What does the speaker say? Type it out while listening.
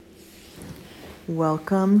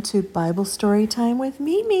Welcome to Bible Story Time with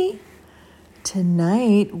Mimi.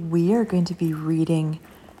 Tonight we are going to be reading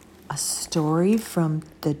a story from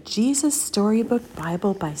the Jesus Storybook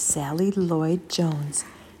Bible by Sally Lloyd Jones.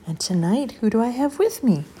 And tonight, who do I have with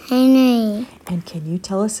me? Henry. And can you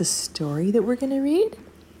tell us a story that we're going to read?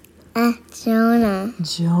 Jonah.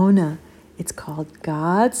 Jonah. It's called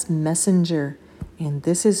God's Messenger. And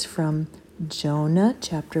this is from Jonah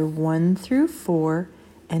chapter 1 through 4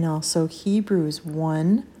 and also Hebrews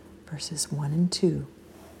 1 verses 1 and 2.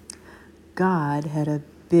 God had a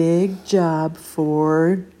big job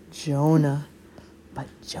for Jonah, but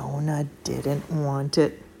Jonah didn't want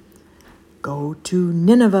it. Go to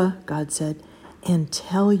Nineveh, God said, and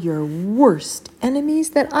tell your worst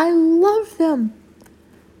enemies that I love them.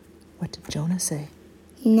 What did Jonah say?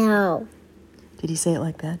 No. Did he say it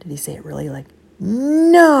like that? Did he say it really like,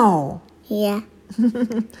 no? Yeah.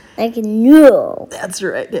 Like no. That's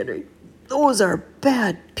right, Henry. Those are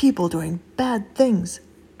bad people doing bad things.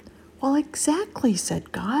 Well, exactly,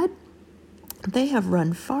 said God. They have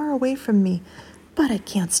run far away from me, but I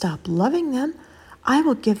can't stop loving them. I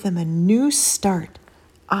will give them a new start.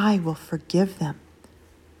 I will forgive them.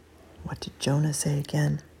 What did Jonah say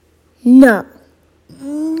again? No.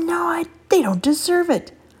 No, they don't deserve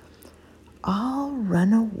it. I'll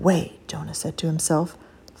run away, Jonah said to himself.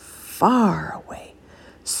 Far away.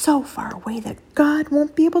 So far away that God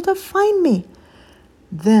won't be able to find me.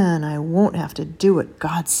 Then I won't have to do what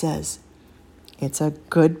God says. It's a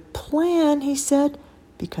good plan, he said,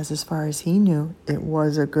 because as far as he knew, it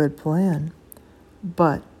was a good plan.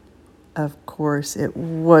 But, of course, it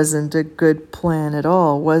wasn't a good plan at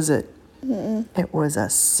all, was it? Mm-mm. It was a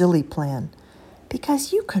silly plan,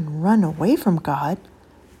 because you can run away from God,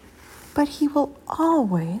 but he will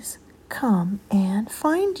always come and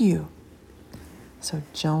find you. So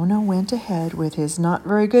Jonah went ahead with his not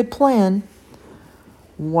very good plan.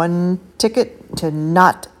 1 ticket to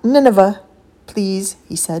not Nineveh, please,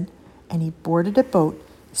 he said, and he boarded a boat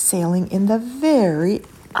sailing in the very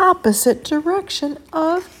opposite direction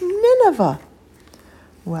of Nineveh.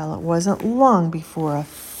 Well, it wasn't long before a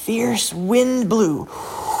fierce wind blew,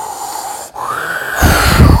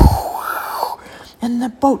 and the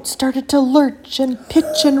boat started to lurch and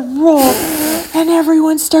pitch and roll, and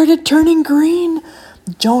everyone started turning green.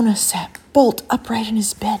 Jonah sat bolt upright in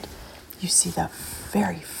his bed. You see, the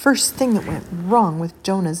very first thing that went wrong with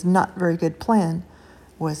Jonah's not very good plan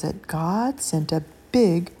was that God sent a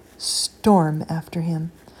big storm after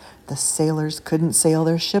him. The sailors couldn't sail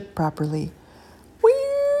their ship properly.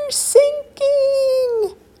 We're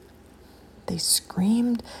sinking! They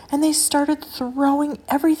screamed and they started throwing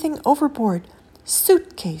everything overboard.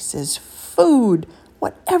 Suitcases, food,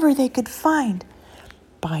 whatever they could find.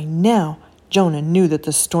 By now, Jonah knew that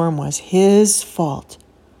the storm was his fault.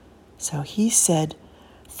 So he said,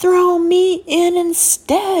 "Throw me in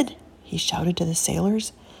instead," he shouted to the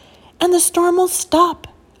sailors, "and the storm will stop."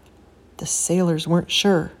 The sailors weren't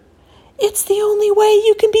sure. "It's the only way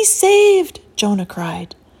you can be saved," Jonah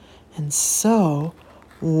cried. And so,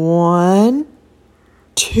 1,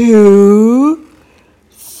 2,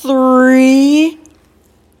 3,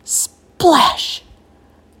 splash!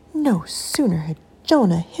 No sooner had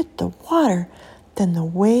Jonah hit the water than the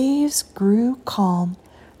waves grew calm,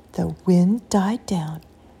 the wind died down,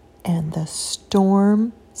 and the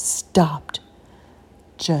storm stopped.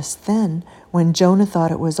 Just then, when Jonah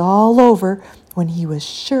thought it was all over, when he was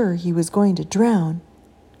sure he was going to drown,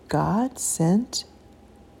 God sent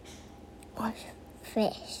what?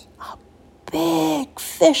 Fish. A big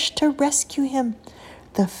fish to rescue him.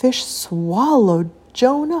 The fish swallowed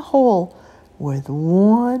Jonah whole with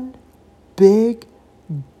one big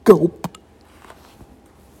gulp.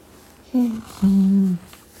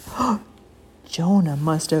 Jonah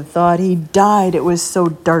must have thought he died. It was so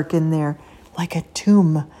dark in there, like a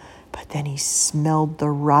tomb. But then he smelled the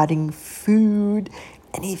rotting food,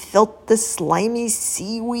 and he felt the slimy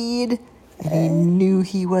seaweed, and he knew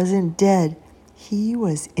he wasn't dead. He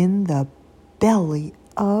was in the belly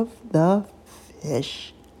of the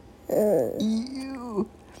fish. Ew.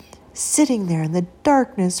 Sitting there in the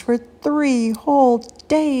darkness for 3 whole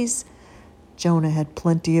days. Jonah had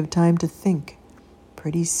plenty of time to think.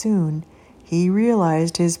 Pretty soon, he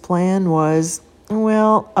realized his plan was,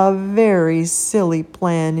 well, a very silly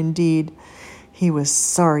plan indeed. He was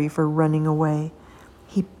sorry for running away.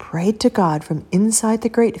 He prayed to God from inside the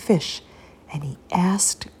great fish, and he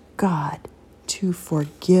asked God to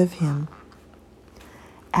forgive him.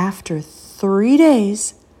 After 3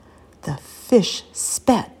 days, the fish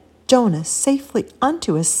spat Jonah safely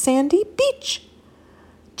onto a sandy beach.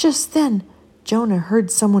 Just then, Jonah heard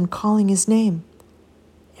someone calling his name.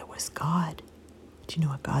 It was God. Do you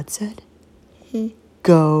know what God said?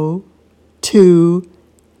 Go to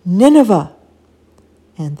Nineveh.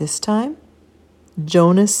 And this time,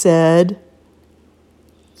 Jonah said,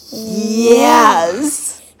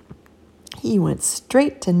 yes. He went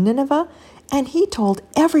straight to Nineveh and he told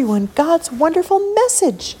everyone God's wonderful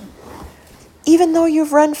message. Even though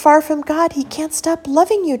you've run far from God, he can't stop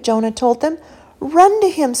loving you, Jonah told them. Run to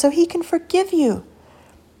him so he can forgive you.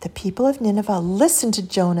 The people of Nineveh listened to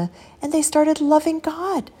Jonah and they started loving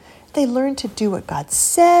God. They learned to do what God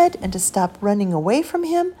said and to stop running away from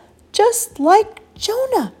him, just like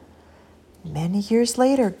Jonah. Many years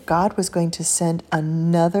later, God was going to send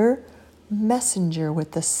another messenger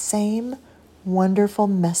with the same wonderful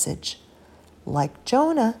message. Like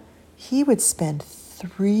Jonah, he would spend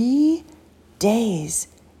 3 days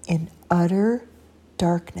in utter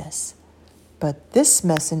darkness. But this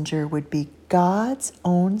messenger would be God's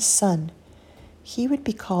own Son. He would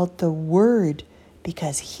be called the Word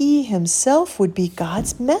because he himself would be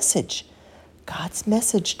God's message. God's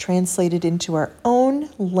message translated into our own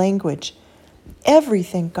language.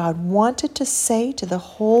 Everything God wanted to say to the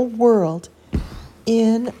whole world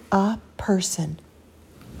in a person.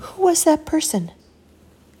 Who was that person?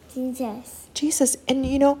 Jesus. Jesus. And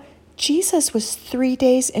you know, Jesus was 3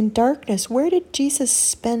 days in darkness. Where did Jesus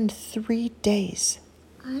spend 3 days?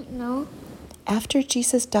 I don't know. After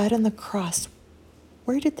Jesus died on the cross,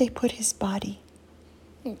 where did they put his body?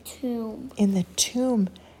 The tomb. In the tomb.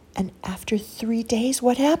 And after 3 days,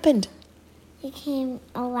 what happened? He came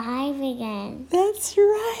alive again. That's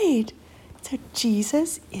right. So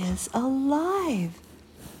Jesus is alive.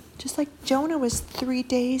 Just like Jonah was 3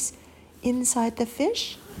 days inside the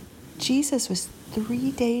fish, Jesus was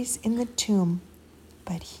 3 days in the tomb.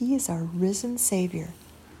 But he is our risen Savior.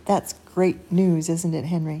 That's great news, isn't it,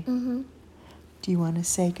 Henry? Mm-hmm. Do you want to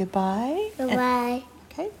say goodbye? Goodbye.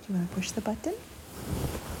 Okay, do you want to push the button?